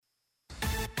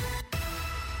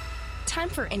Time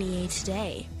for NEA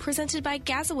Today, presented by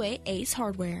Gazaway Ace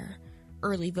Hardware.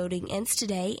 Early voting ends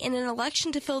today in an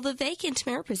election to fill the vacant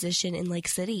mayor position in Lake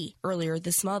City. Earlier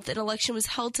this month, an election was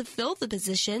held to fill the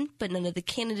position, but none of the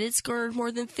candidates garnered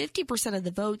more than 50% of the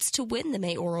votes to win the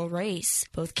mayoral race.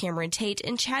 Both Cameron Tate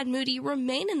and Chad Moody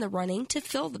remain in the running to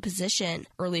fill the position.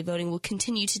 Early voting will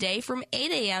continue today from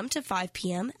 8 a.m. to 5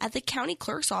 p.m. at the county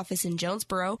clerk's office in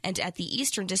Jonesboro and at the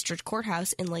Eastern District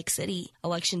Courthouse in Lake City.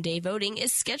 Election day voting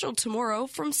is scheduled tomorrow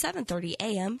from 7:30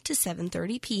 a.m. to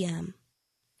 7:30 p.m.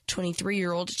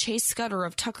 23-year-old Chase Scudder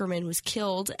of Tuckerman was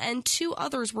killed and 2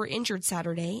 others were injured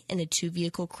Saturday in a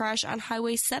 2-vehicle crash on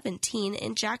Highway 17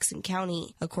 in Jackson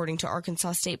County. According to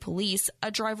Arkansas State Police, a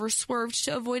driver swerved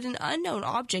to avoid an unknown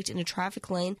object in a traffic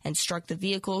lane and struck the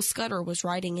vehicle Scudder was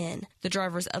riding in. The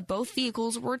drivers of both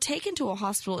vehicles were taken to a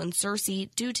hospital in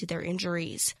Searcy due to their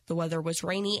injuries. The weather was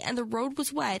rainy and the road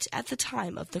was wet at the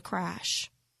time of the crash.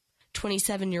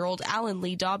 27-year-old Alan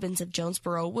Lee Dobbins of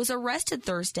Jonesboro was arrested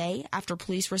Thursday after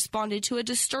police responded to a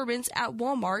disturbance at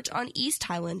Walmart on East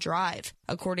Highland Drive.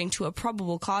 According to a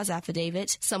probable cause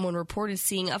affidavit, someone reported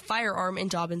seeing a firearm in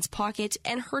Dobbins' pocket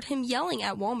and heard him yelling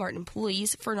at Walmart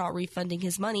employees for not refunding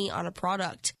his money on a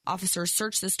product. Officers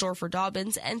searched the store for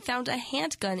Dobbins and found a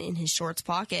handgun in his shorts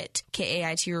pocket.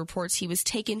 KAIT reports he was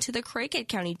taken to the Craighead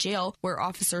County Jail, where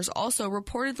officers also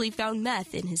reportedly found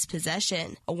meth in his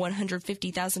possession. A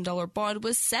 $150,000 bond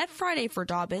was set Friday for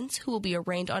Dobbins, who will be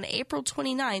arraigned on April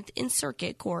 29th in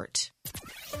Circuit Court.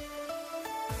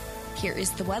 Here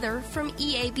is the weather from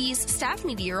EAB's staff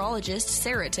meteorologist,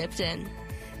 Sarah Tipton.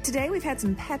 Today we've had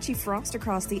some patchy frost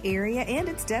across the area, and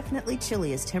it's definitely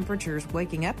chilly as temperatures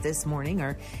waking up this morning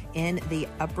are in the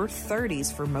upper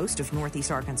 30s for most of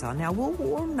northeast Arkansas. Now we'll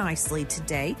warm nicely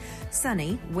today,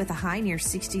 sunny with a high near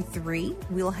 63.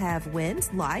 We'll have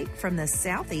winds light from the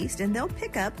southeast, and they'll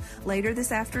pick up later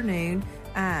this afternoon.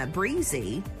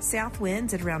 Breezy south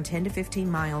winds at around 10 to 15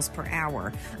 miles per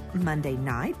hour. Monday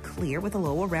night, clear with a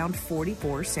low around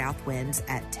 44, south winds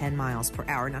at 10 miles per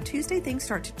hour. Now Tuesday, things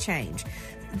start to change.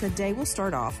 The day will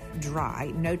start off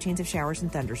dry, no chance of showers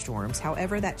and thunderstorms.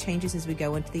 However, that changes as we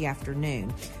go into the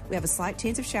afternoon. We have a slight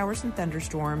chance of showers and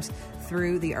thunderstorms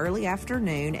through the early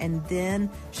afternoon, and then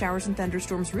showers and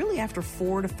thunderstorms really after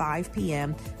 4 to 5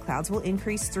 p.m. Clouds will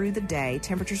increase through the day.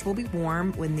 Temperatures will be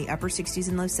warm in the upper 60s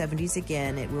and low 70s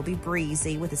again. It will be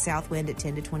breezy with a south wind at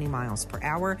 10 to 20 miles per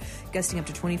hour, gusting up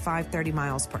to 25, 30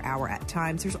 miles per hour at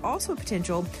times. There's also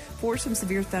potential for some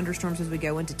severe thunderstorms as we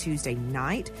go into Tuesday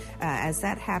night. As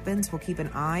that happens, we'll keep an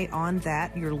eye on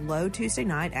that. Your low Tuesday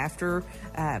night after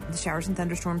the showers and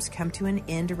thunderstorms come to an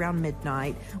end around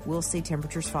midnight, we'll see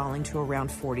temperatures falling to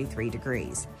around 43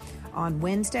 degrees. On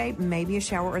Wednesday, maybe a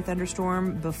shower or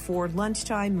thunderstorm before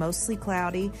lunchtime, mostly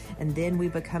cloudy, and then we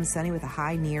become sunny with a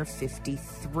high near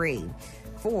 53.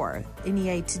 For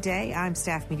NEA Today, I'm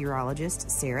staff meteorologist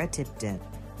Sarah Tipton.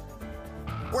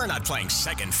 We're not playing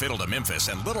second fiddle to Memphis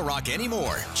and Little Rock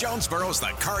anymore. Jonesboro's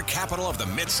the car capital of the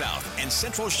Mid-South, and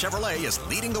Central Chevrolet is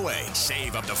leading the way.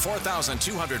 Save up to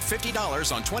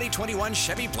 $4,250 on 2021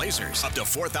 Chevy Blazers, up to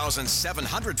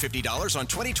 $4,750 on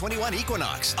 2021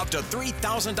 Equinox, up to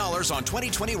 $3,000 on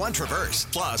 2021 Traverse.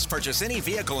 Plus, purchase any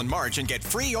vehicle in March and get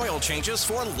free oil changes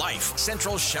for life.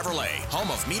 Central Chevrolet,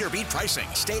 home of meter beat pricing,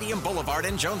 Stadium Boulevard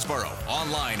in Jonesboro.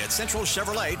 Online at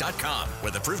centralchevrolet.com.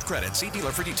 With approved credit, see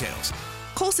dealer for details.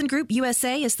 Colson Group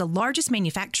USA is the largest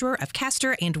manufacturer of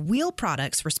caster and wheel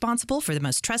products responsible for the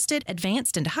most trusted,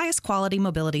 advanced, and highest quality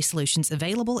mobility solutions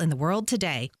available in the world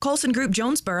today. Colson Group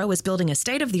Jonesboro is building a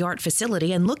state-of-the-art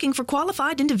facility and looking for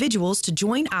qualified individuals to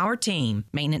join our team.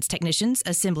 Maintenance technicians,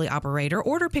 assembly operator,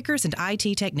 order pickers, and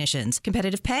IT technicians.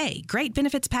 Competitive pay, great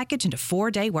benefits package, and a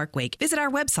 4-day work week. Visit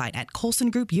our website at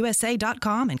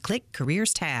colsongroupusa.com and click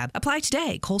Careers tab. Apply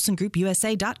today,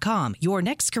 colsongroupusa.com. Your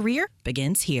next career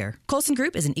begins here. Colson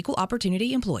Group is an equal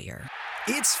opportunity employer.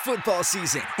 It's football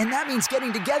season, and that means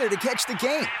getting together to catch the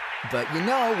game. But you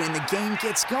know, when the game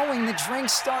gets going, the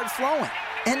drinks start flowing.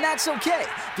 And that's okay,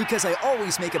 because I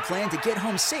always make a plan to get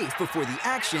home safe before the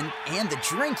action and the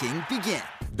drinking begin.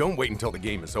 Don't wait until the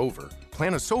game is over.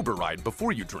 Plan a sober ride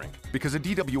before you drink, because a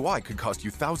DWI could cost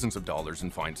you thousands of dollars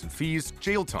in fines and fees,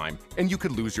 jail time, and you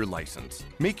could lose your license.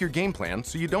 Make your game plan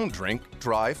so you don't drink,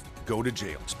 drive, go to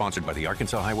jail. Sponsored by the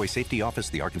Arkansas Highway Safety Office,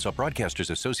 the Arkansas Broadcasters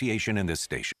Association, and this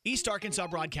station. East Arkansas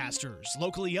Broadcasters,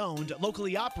 locally owned,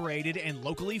 locally operated, and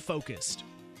locally focused.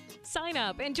 Sign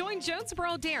up and join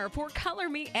Jonesboro Dare for Color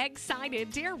Me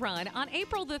Excited Dare Run on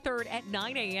April the 3rd at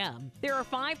 9 a.m. There are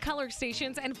 5 color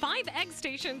stations and 5 egg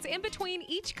stations in between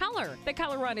each color. The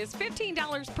color run is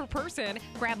 $15 per person.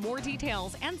 Grab more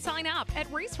details and sign up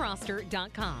at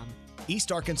raceroster.com. East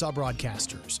Arkansas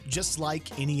Broadcasters, just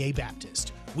like NEA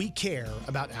Baptist, we care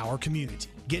about our community.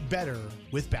 Get better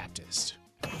with Baptist.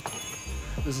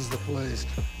 This is the place.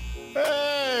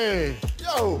 Hey,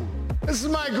 yo, this is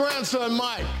my grandson,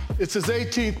 Mike. It's his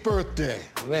 18th birthday.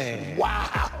 Man.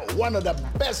 Wow, one of the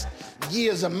best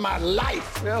years of my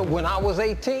life. Well, when I was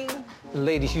 18, the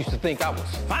ladies used to think I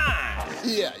was fine.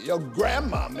 Yeah, your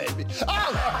grandma, maybe.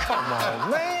 Oh, come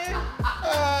on, man.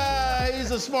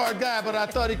 He's a smart guy, but I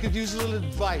thought he could use a little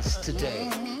advice today.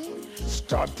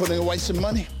 Start putting away some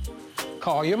money.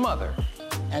 Call your mother.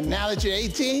 And now that you're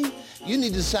 18, you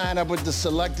need to sign up with the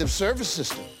Selective Service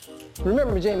System.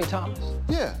 Remember Jamie Thomas?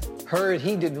 Yeah. Heard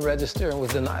he didn't register and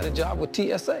was denied a job with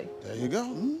TSA. There you go.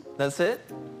 Mm-hmm. That's it.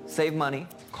 Save money,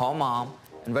 call mom,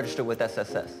 and register with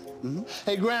SSS. Mm-hmm.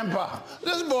 Hey, Grandpa,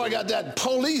 this boy got that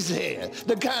police head,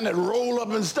 the kind that roll up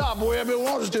and stop wherever it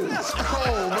wants to. That's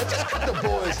cold, but just cut the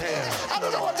boy's hair. I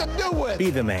don't know what to do with it.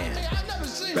 Be the man.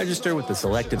 Register with the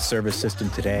Selective Service System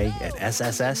today at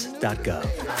sss.gov.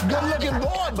 Good-looking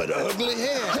boy, but ugly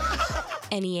hair.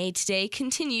 NEA Today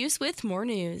continues with more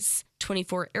news.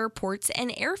 24 airports and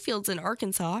airfields in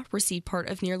Arkansas received part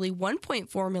of nearly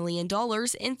 $1.4 million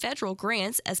in federal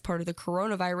grants as part of the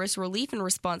Coronavirus Relief and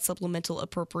Response Supplemental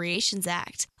Appropriations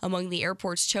Act. Among the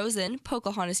airports chosen,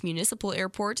 Pocahontas Municipal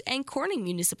Airport and Corning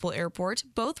Municipal Airport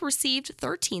both received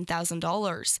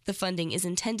 $13,000. The funding is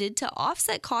intended to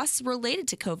offset costs related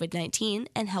to COVID-19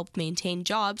 and help maintain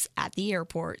jobs at the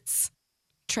airports.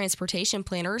 Transportation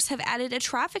planners have added a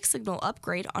traffic signal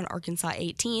upgrade on Arkansas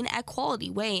 18 at Quality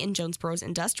Way in Jonesboro's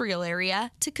industrial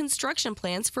area to construction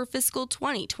plans for fiscal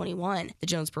 2021. The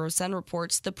Jonesboro Sun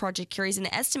reports the project carries an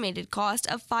estimated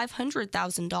cost of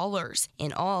 $500,000.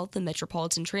 In all, the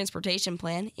Metropolitan Transportation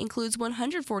Plan includes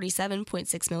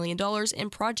 $147.6 million in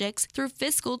projects through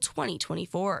fiscal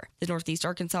 2024. The Northeast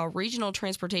Arkansas Regional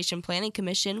Transportation Planning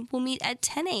Commission will meet at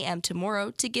 10 a.m.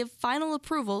 tomorrow to give final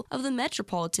approval of the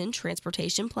Metropolitan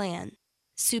Transportation Plan.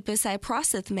 Supa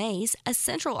Cyproseth Mays, a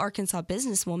Central Arkansas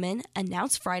businesswoman,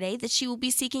 announced Friday that she will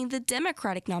be seeking the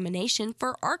Democratic nomination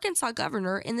for Arkansas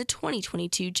governor in the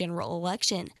 2022 general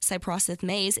election. Cyproseth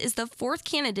Mays is the fourth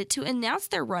candidate to announce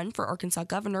their run for Arkansas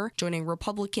governor, joining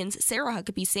Republicans Sarah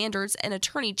Huckabee Sanders and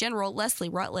Attorney General Leslie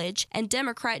Rutledge and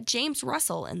Democrat James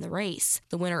Russell in the race.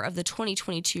 The winner of the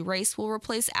 2022 race will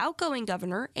replace outgoing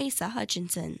Governor Asa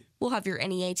Hutchinson. We'll have your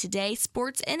NEA Today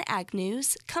sports and ag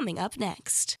news coming up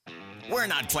next. We're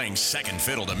not playing second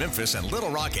fiddle to Memphis and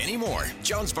Little Rock anymore.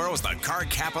 Jonesboro is the car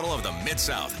capital of the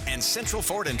Mid-South, and Central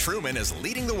Ford in Truman is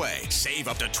leading the way. Save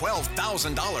up to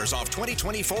 $12,000 off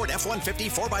 2020 Ford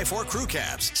F-150 4x4 crew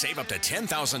cabs. Save up to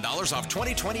 $10,000 off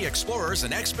 2020 Explorers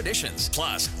and Expeditions.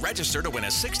 Plus, register to win a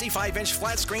 65-inch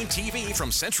flat-screen TV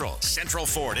from Central. Central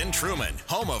Ford in Truman,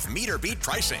 home of meter beat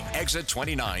pricing. Exit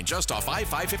 29, just off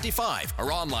I-555,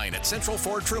 or online at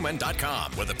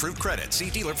centralfordtruman.com with approved credit.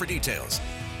 See dealer for details.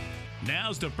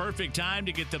 Now's the perfect time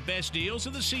to get the best deals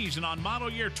of the season on model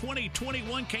year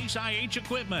 2021 Case IH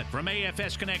equipment. From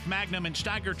AFS Connect Magnum and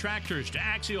Steiger tractors to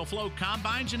Axial Flow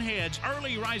combines and heads,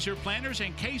 early riser planters,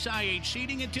 and Case IH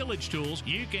seeding and tillage tools,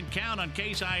 you can count on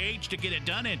Case IH to get it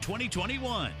done in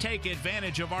 2021. Take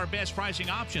advantage of our best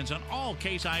pricing options on all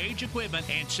Case IH equipment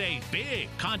and save big.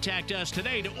 Contact us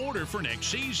today to order for next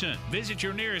season. Visit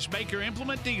your nearest Baker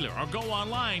Implement dealer or go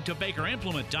online to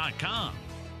bakerimplement.com.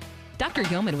 Dr.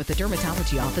 Yeoman with the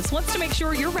Dermatology Office wants to make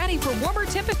sure you're ready for warmer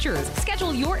temperatures.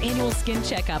 Schedule your annual skin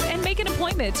checkup and make an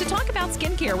appointment to talk about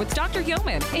skincare with Dr.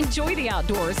 Yeoman. Enjoy the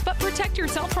outdoors, but protect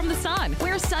yourself from the sun.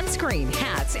 Wear sunscreen,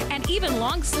 hats, and even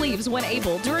long sleeves when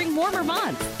able during warmer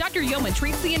months. Dr. Yeoman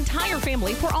treats the entire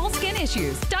family for all skin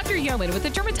issues. Dr. Yeoman with the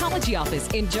Dermatology Office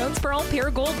in Jonesboro,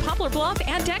 Paragould, Poplar Bluff,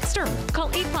 and Dexter. Call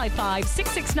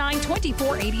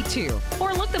 855-669-2482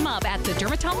 or look them up at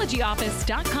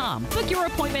thedermatologyoffice.com. Book your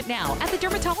appointment now at the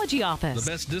Dermatology Office. The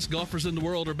best disc golfers in the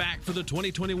world are back for the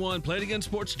 2021 Play It Again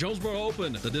Sports Jonesboro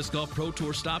Open. The Disc Golf Pro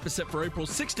Tour stop is set for April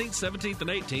 16th, 17th, and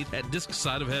 18th at Disc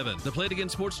Side of Heaven. The Play It Again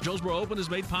Sports Jonesboro Open is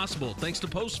made possible thanks to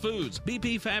Post Foods,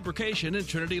 BP Fabrication, and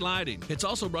Trinity Lighting. It's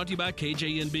also brought to you by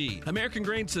KJNB, American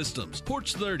Grain Systems,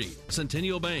 Porch 30,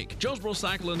 Centennial Bank, Jonesboro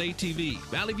Cycle and ATV,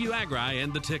 Valley View Agri,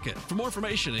 and The Ticket. For more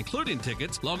information, including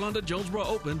tickets, log on to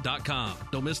JonesboroOpen.com.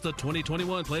 Don't miss the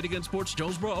 2021 Play It Again Sports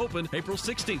Jonesboro Open, April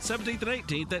 16th, 17th, and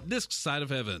 18th at Disc Side of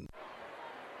Heaven.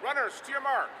 Runners, to your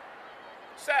mark.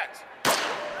 Set.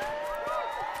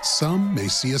 Some may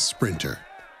see a sprinter.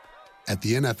 At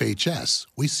the NFHS,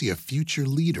 we see a future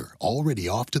leader already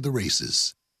off to the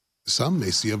races. Some may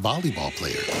see a volleyball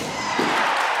player. Good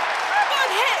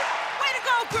hit! Way to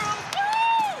go, girl!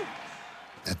 Woo!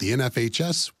 At the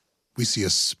NFHS, we see a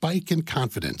spike in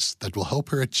confidence that will help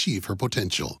her achieve her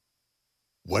potential.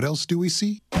 What else do we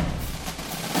see?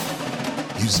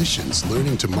 Musicians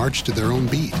learning to march to their own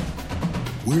beat.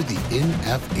 We're the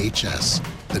NFHS,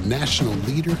 the national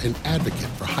leader and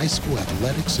advocate for high school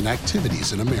athletics and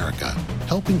activities in America,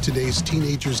 helping today's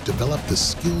teenagers develop the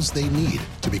skills they need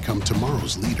to become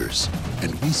tomorrow's leaders.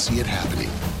 And we see it happening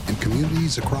in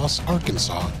communities across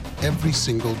Arkansas every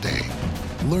single day.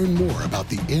 Learn more about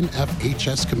the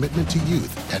NFHS commitment to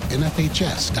youth at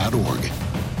nfhs.org.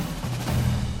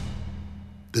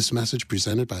 This message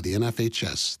presented by the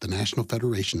NFHS, the National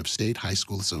Federation of State High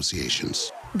School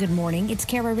Associations. Good morning. It's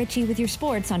Kara Ritchie with your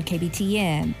sports on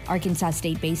KBTM. Arkansas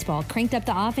State baseball cranked up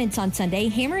the offense on Sunday,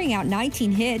 hammering out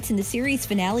 19 hits in the series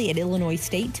finale at Illinois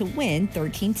State to win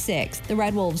 13-6. The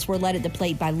Red Wolves were led at the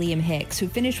plate by Liam Hicks, who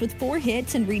finished with 4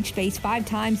 hits and reached base 5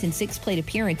 times in 6 plate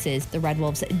appearances. The Red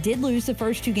Wolves did lose the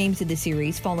first 2 games of the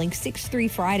series, falling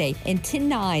 6-3 Friday and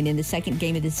 10-9 in the second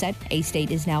game of the set.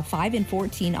 A-State is now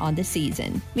 5-14 on the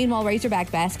season. Meanwhile, Razorback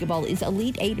basketball is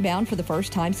Elite 8 bound for the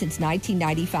first time since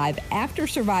 1995 after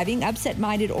surviving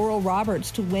upset-minded Oral Roberts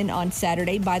to win on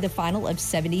Saturday by the final of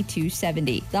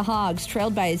 72-70. The Hogs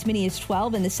trailed by as many as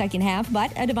 12 in the second half,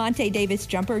 but a Devontae Davis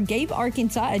jumper gave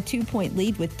Arkansas a 2-point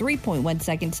lead with 3.1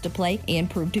 seconds to play and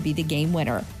proved to be the game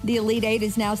winner. The Elite 8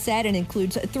 is now set and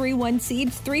includes 3 1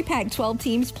 seeds, 3 Pac-12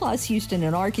 teams, plus Houston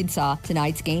and Arkansas.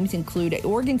 Tonight's games include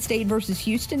Oregon State versus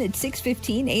Houston at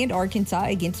 6:15 and Arkansas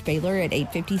against Baylor at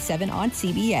 8:57 on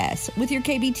CBS. With your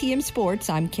KBTM Sports,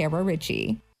 I'm Kara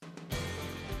Ritchie.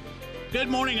 Good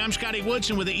morning, I'm Scotty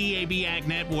Woodson with the EAB Ag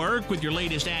Network with your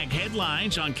latest ag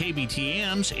headlines on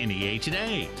KBTM's NEA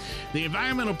Today. The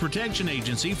Environmental Protection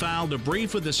Agency filed a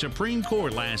brief with the Supreme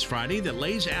Court last Friday that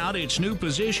lays out its new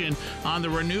position on the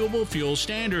renewable fuel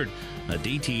standard. A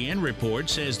DTN report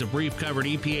says the brief covered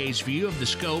EPA's view of the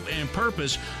scope and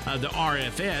purpose of the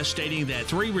RFS, stating that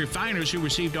 3 refiners who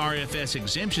received RFS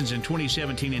exemptions in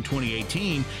 2017 and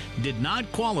 2018 did not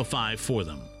qualify for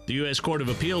them. The U.S. Court of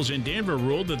Appeals in Denver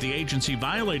ruled that the agency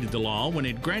violated the law when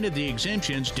it granted the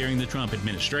exemptions during the Trump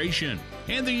administration.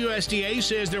 And the USDA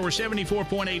says there were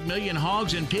 74.8 million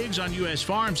hogs and pigs on U.S.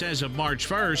 farms as of March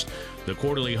 1st. The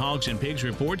quarterly hogs and pigs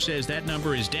report says that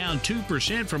number is down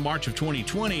 2% from March of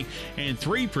 2020 and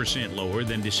 3% lower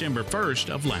than December 1st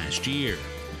of last year.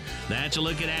 That's a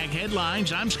look at Ag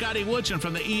Headlines. I'm Scotty Woodson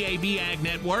from the EAB Ag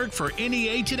Network for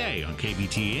NEA Today on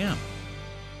KBTM.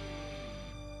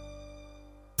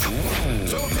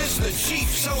 Don't miss the Jeep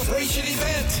Celebration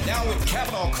event now at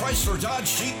Cavanaugh Chrysler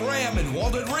Dodge Jeep Ram in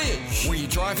Walden Ridge, where you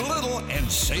drive a little and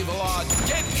save a lot.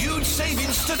 Get huge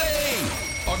savings today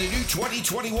on the new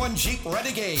 2021 Jeep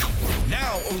Renegade.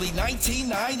 Now only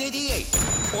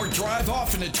 $19,988. Or drive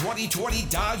off in a 2020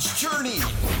 Dodge Journey.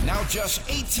 Now just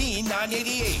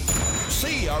 $18,988.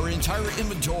 See our entire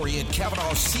inventory at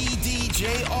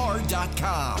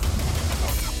CavanaughCDJR.com.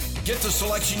 Get the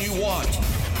selection you want,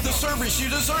 the service you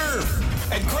deserve,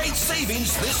 and great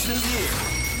savings this new year.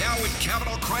 Now at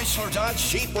Cavanaugh Chrysler Dodge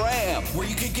Jeep Ram, where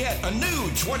you can get a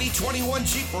new 2021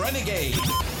 Jeep Renegade.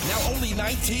 Now only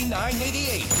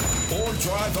 $19,988. Or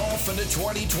drive off in the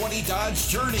 2020 Dodge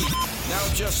Journey. Now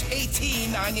just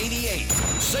 $18,988.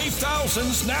 Save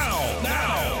thousands now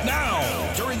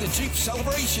during the Jeep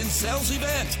Celebration Sales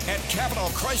Event at Cavanaugh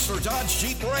Chrysler Dodge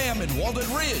Jeep Ram in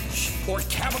Walden Ridge or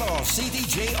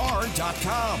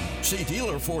CavanaughCDJR.com. See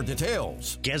dealer for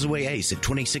details. Gazaway Ace at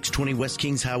 2620 West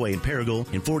Kings Highway in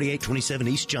Paragould and 4827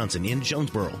 East Johnson in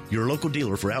Jonesboro. Your local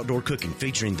dealer for outdoor cooking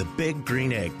featuring the Big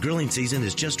Green Egg. Grilling season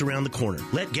is just around the corner.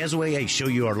 Let Gazaway Ace show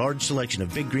you our large selection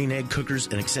of Big Green Egg cookers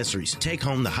and accessories. Take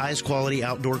home the highest quality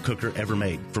outdoor cooker ever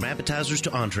made. From appetizers to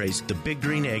entrees, the Big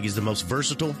Green Egg is the most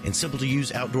versatile and simple to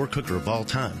use outdoor cooker of all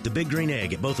time. The Big Green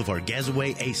Egg at both of our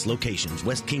Gazaway Ace locations,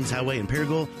 West Kings Highway in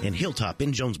Paragould and Hilltop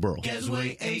in Jonesboro.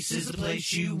 Gazaway Ace is the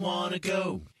place you want to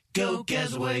go. Go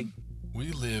Gazaway.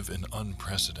 We live in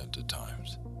unprecedented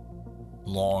times.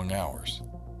 Long hours.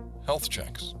 Health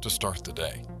checks to start the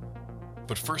day.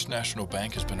 But First National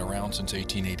Bank has been around since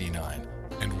 1889,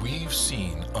 and we've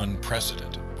seen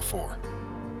unprecedented before.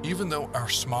 Even though our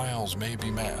smiles may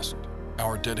be masked,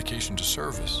 our dedication to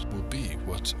service will be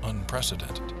what's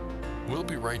unprecedented. We'll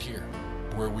be right here,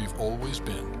 where we've always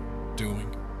been,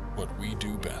 doing what we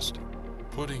do best,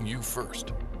 putting you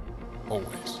first.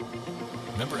 always.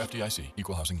 Member FDIC,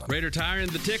 Equal Housing Lender. Raider Tire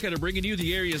and The Ticket are bringing you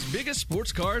the area's biggest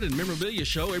sports card and memorabilia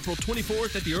show April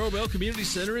 24th at the Earl Bell Community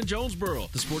Center in Jonesboro.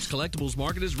 The sports collectibles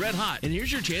market is red hot, and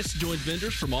here's your chance to join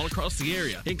vendors from all across the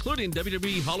area, including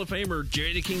WWE Hall of Famer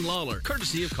Jerry the King Lawler,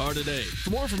 courtesy of Car Today.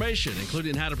 For more information,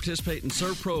 including how to participate in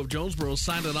Serve Pro of Jonesboro's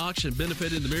silent auction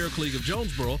benefiting the Miracle League of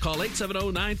Jonesboro, call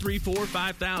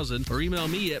 870-934-5000 or email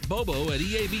me at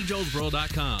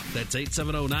bobo@eabjonesboro.com. That's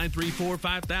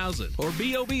 870-934-5000 or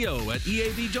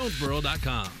bobo@eabjonesboro.com.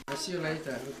 I'll see you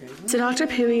later. Okay. So Dr.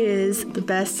 Pui is the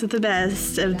best of the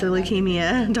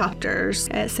leukemia doctors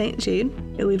at St.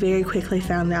 Jude. We very quickly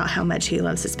found out how much he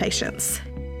loves his patients.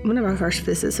 One of our first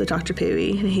visits with Dr.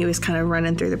 Pui, and he was kind of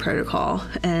running through the protocol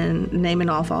and naming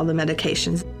off all the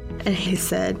medications. And he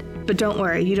said, but don't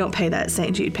worry, you don't pay that,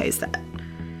 St. Jude pays that.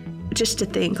 Just to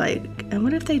think, and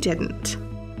what if they didn't?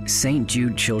 St.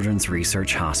 Jude Children's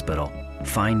Research Hospital.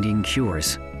 Finding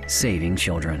cures. Saving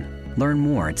children. Learn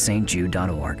more at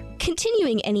stjude.org.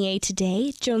 Continuing NEA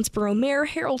Today, Jonesboro Mayor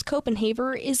Harold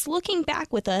Copenhaver is looking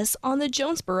back with us on the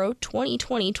Jonesboro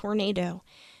 2020 tornado.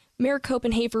 Mayor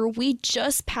Copenhaver, we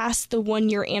just passed the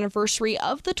 1-year anniversary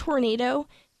of the tornado.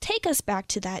 Take us back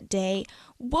to that day.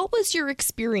 What was your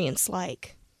experience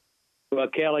like? Well,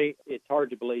 Kelly, it's hard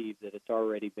to believe that it's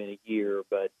already been a year,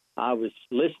 but I was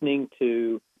listening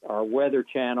to our Weather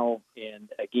Channel, and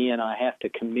again, I have to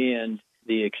commend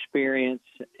the experience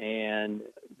and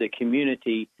the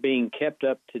community being kept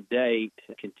up to date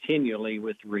continually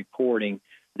with the reporting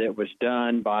that was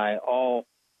done by all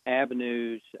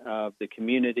avenues of the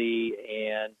community.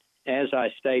 And as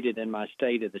I stated in my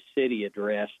State of the City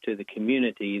address to the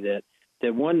community, that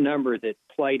one number that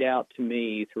played out to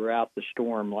me throughout the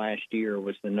storm last year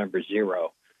was the number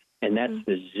 0. And that's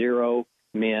the 0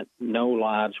 meant no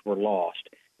lives were lost.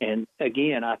 And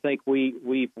again, I think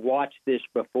we've watched this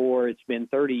before. It's been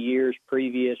 30 years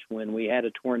previous when we had a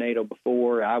tornado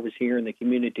before. I was here in the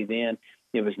community then.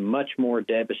 It was much more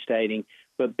devastating,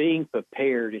 but being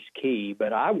prepared is key.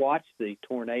 But I watched the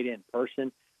tornado in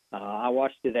person. I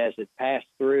watched it as it passed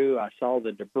through. I saw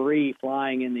the debris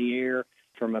flying in the air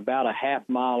from about a half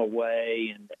mile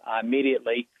away, and I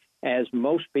immediately, as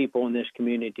most people in this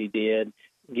community did,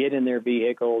 get in their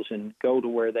vehicles and go to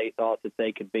where they thought that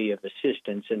they could be of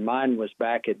assistance. And mine was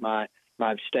back at my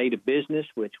state of business,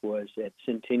 which was at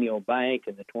Centennial Bank,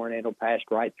 and the tornado passed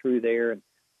right through there and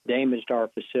damaged our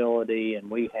facility. And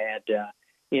we had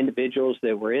individuals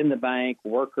that were in the bank,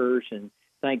 workers, and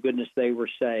thank goodness they were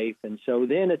safe. And so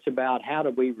then it's about how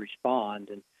do we respond?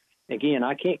 And again,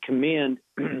 I can't commend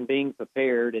being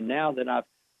prepared. And now that I've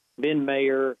been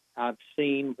mayor, I've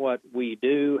seen what we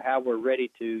do, how we're ready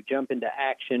to jump into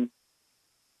action,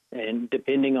 and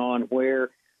depending on where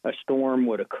a storm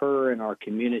would occur in our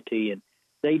community. And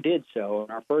they did so.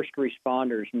 And our first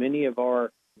responders, many of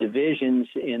our divisions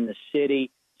in the city,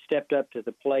 stepped up to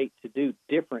the plate to do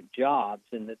different jobs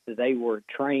and that they were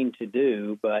trained to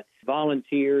do. But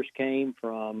volunteers came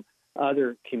from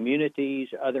other communities,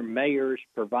 other mayors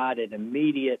provided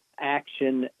immediate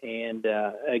action. And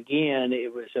again,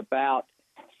 it was about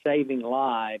saving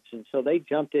lives. And so they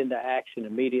jumped into action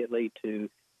immediately to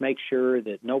make sure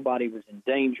that nobody was in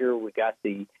danger. We got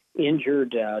the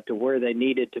injured to where they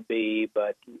needed to be.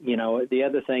 But, you know, the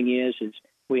other thing is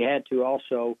we had to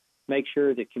also make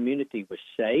sure the community was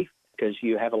safe, because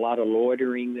you have a lot of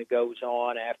loitering that goes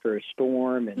on after a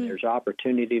storm, and there's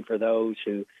opportunity for those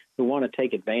who want to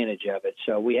take advantage of it.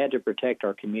 So we had to protect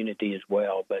our community as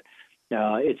well. But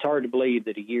it's hard to believe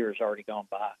that a year has already gone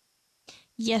by.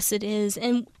 Yes, it is.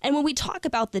 And when we talk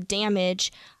about the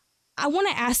damage, I want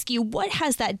to ask you, what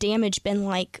has that damage been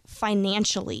like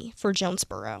financially for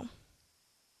Jonesboro?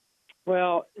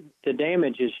 Well, the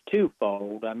damage is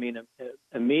twofold. I mean,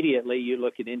 immediately you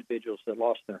look at individuals that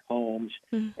lost their homes,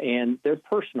 and they're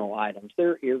personal items.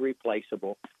 They're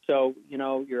irreplaceable. So, you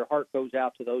know, your heart goes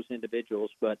out to those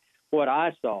individuals. But what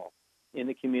I saw in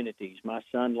the communities, my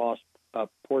son lost a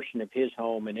portion of his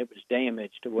home, and it was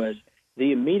damaged, was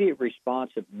the immediate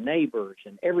response of neighbors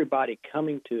and everybody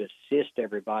coming to assist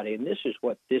everybody. And this is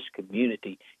what this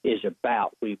community is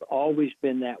about. We've always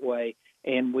been that way,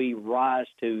 and we rise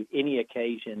to any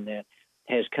occasion that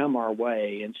has come our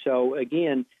way. And so,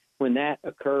 again, when that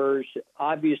occurs,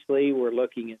 obviously we're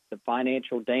looking at the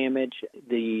financial damage,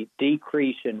 the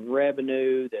decrease in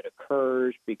revenue that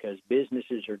occurs because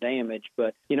businesses are damaged.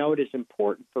 But, you know, it is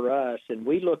important for us, and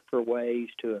we look for ways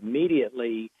to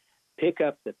immediately pick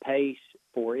up the pace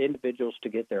for individuals to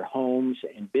get their homes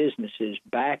and businesses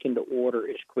back into order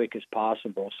as quick as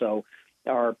possible. So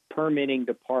our permitting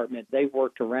department, they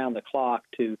worked around the clock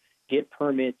to get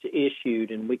permits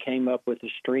issued, and we came up with a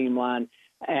streamlined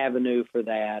avenue for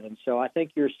that. And so I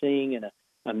think you're seeing an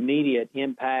immediate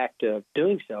impact of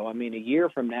doing so. I mean, a year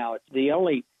from now, it's the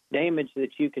only damage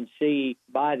that you can see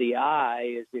by the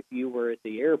eye is if you were at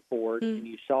the airport and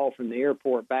you saw from the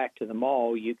airport back to the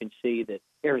mall, you can see that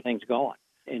everything's gone.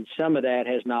 And some of that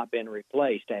has not been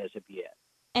replaced as of yet.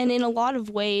 And in a lot of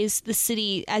ways, the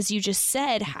city, as you just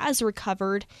said, has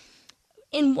recovered.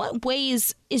 In what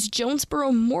ways is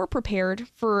Jonesboro more prepared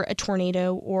for a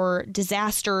tornado or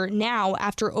disaster now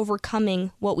after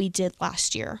overcoming what we did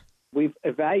last year? We've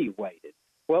evaluated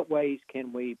what ways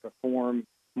can we perform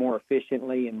more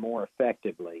efficiently and more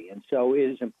effectively. And so it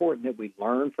is important that we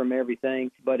learn from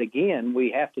everything. But again,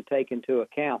 we have to take into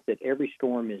account that every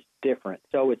storm is different.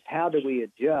 So it's how do we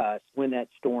adjust when that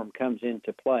storm comes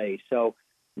into play. So,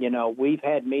 we've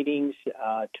had meetings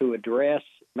to address,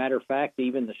 matter of fact,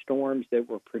 even the storms that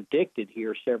were predicted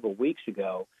here several weeks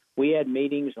ago, we had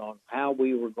meetings on how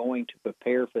we were going to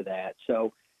prepare for that.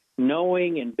 So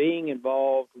knowing and being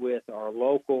involved with our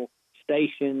local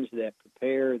stations that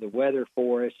prepare the weather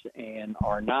for us, and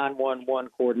our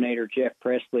 911 coordinator, Jeff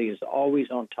Presley, is always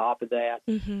on top of that.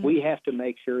 Mm-hmm. We have to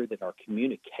make sure that our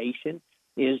communication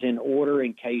is in order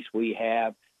in case we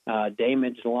have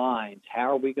damaged lines.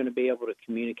 How are we going to be able to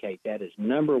communicate? That is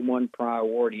number one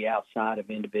priority outside of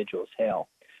individuals' health.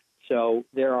 So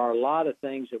there are a lot of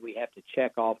things that we have to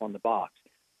check off on the box.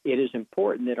 It is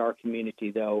important that our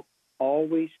community, though,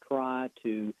 always try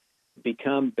to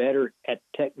become better at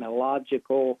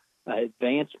technological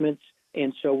advancements,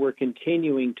 and so we're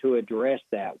continuing to address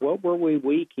that. What were we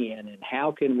weak in, and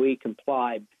how can we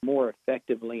comply more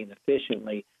effectively and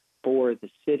efficiently for the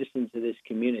citizens of this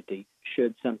community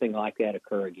should something like that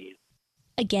occur again?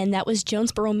 Again, that was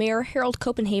Jonesboro Mayor Harold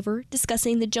Copenhaver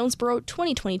discussing the Jonesboro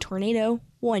 2020 tornado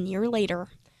 1 year later.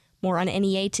 More on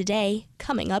NEA Today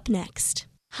coming up next.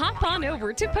 Hop on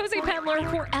over to Posey Peddler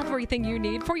for everything you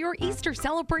need for your Easter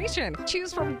celebration.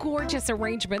 Choose from gorgeous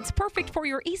arrangements perfect for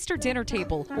your Easter dinner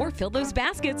table, or fill those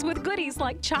baskets with goodies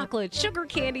like chocolate, sugar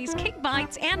candies, cake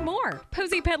bites, and more.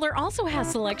 Posey Peddler also has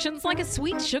selections like a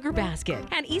sweet sugar basket,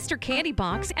 an Easter candy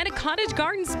box, and a cottage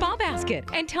garden spa basket.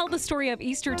 And tell the story of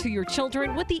Easter to your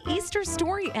children with the Easter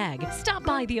Story Egg. Stop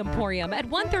by the Emporium at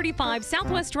 135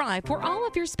 Southwest Drive for all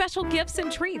of your special gifts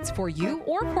and treats for you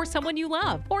or for someone you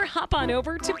love. Or hop on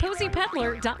over to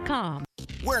PoseyPeddler.com.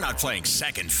 We're not playing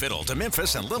second fiddle to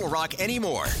Memphis and Little Rock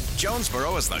anymore.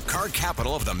 Jonesboro is the car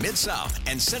capital of the Mid-South,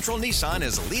 and Central Nissan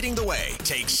is leading the way.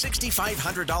 Take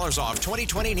 $6,500 off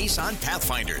 2020 Nissan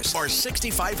Pathfinders or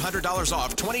 $6,500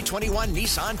 off 2021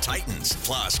 Nissan Titans.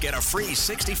 Plus, get a free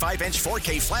 65-inch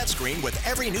 4K flat screen with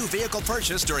every new vehicle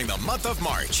purchase during the month of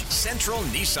March. Central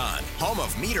Nissan, home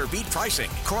of meter beat pricing,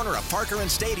 corner of Parker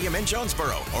and Stadium in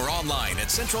Jonesboro, or online at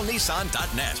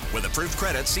centralnissan.net. With approved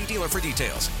credit, see dealer for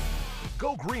details.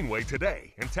 Go Greenway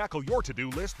today and tackle your to-do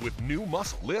list with new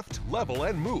muscle lift, level,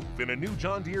 and move in a new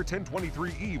John Deere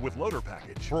 1023E with loader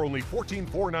package for only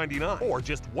 $14,499 or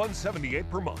just $178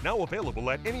 per month. Now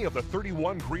available at any of the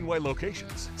 31 Greenway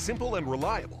locations. Simple and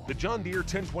reliable, the John Deere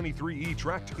 1023E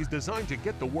tractor is designed to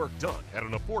get the work done at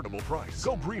an affordable price.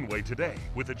 Go Greenway today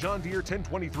with the John Deere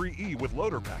 1023E with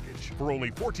loader package for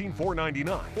only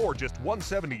 $14,499 or just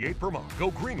 $178 per month.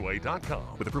 GoGreenway.com.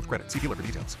 With approved credit. See dealer for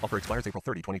details. Offer expires April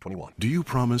 30, 2021. Do you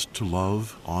promise to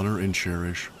love, honor, and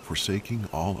cherish, forsaking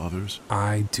all others?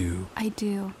 I do. I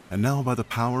do. And now, by the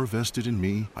power vested in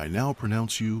me, I now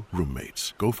pronounce you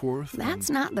roommates. Go forth. That's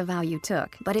not the vow you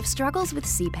took. But if struggles with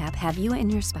CPAP have you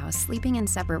and your spouse sleeping in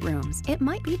separate rooms, it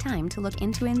might be time to look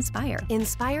into Inspire.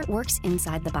 Inspire works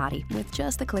inside the body with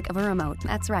just the click of a remote.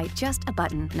 That's right, just a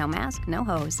button. No mask, no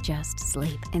hose, just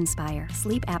sleep. Inspire.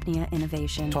 Sleep apnea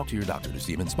innovation. Talk to your doctor to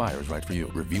see if Inspire is right for you.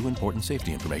 Review important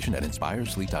safety information at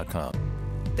inspiresleep.com.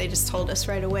 They just told us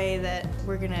right away that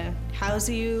we're going to house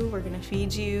you, we're going to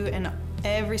feed you, and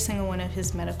every single one of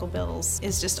his medical bills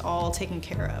is just all taken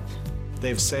care of.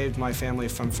 They've saved my family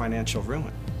from financial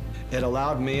ruin. It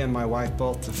allowed me and my wife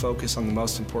both to focus on the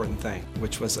most important thing,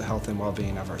 which was the health and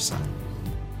well-being of our son.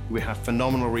 We have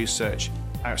phenomenal research,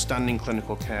 outstanding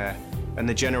clinical care, and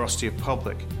the generosity of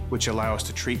public, which allow us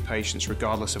to treat patients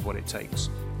regardless of what it takes.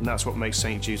 And that's what makes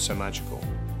St. Jude so magical.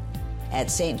 At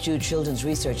St. Jude Children's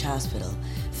Research Hospital,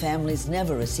 families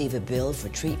never receive a bill for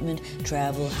treatment,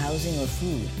 travel, housing, or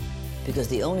food, because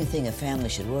the only thing a family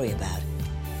should worry about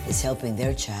is helping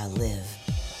their child live.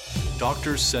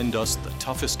 Doctors send us the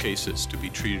toughest cases to be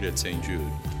treated at St.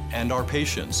 Jude, and our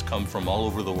patients come from all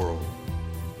over the world.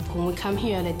 When we come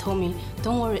here, they told me,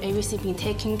 don't worry, everything's been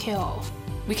taken care of.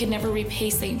 We could never repay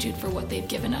St. Jude for what they've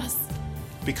given us.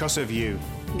 Because of you.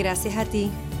 Gracias a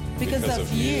ti. Because of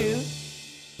you.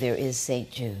 There is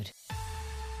St. Jude.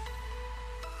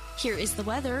 Here is the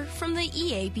weather from the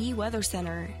EAB Weather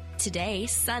Center. Today,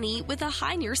 sunny with a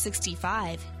high near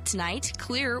 65. Tonight,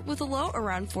 clear with a low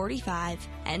around 45.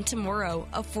 And tomorrow,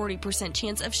 a 40%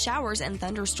 chance of showers and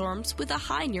thunderstorms with a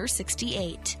high near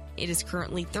 68. It is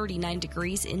currently 39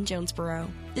 degrees in Jonesboro.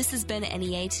 This has been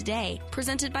NEA Today,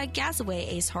 presented by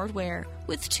Gazaway Ace Hardware,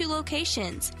 with 2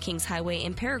 locations, Kings Highway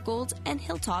in Paragould and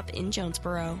Hilltop in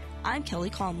Jonesboro. I'm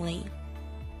Kelly Calmley.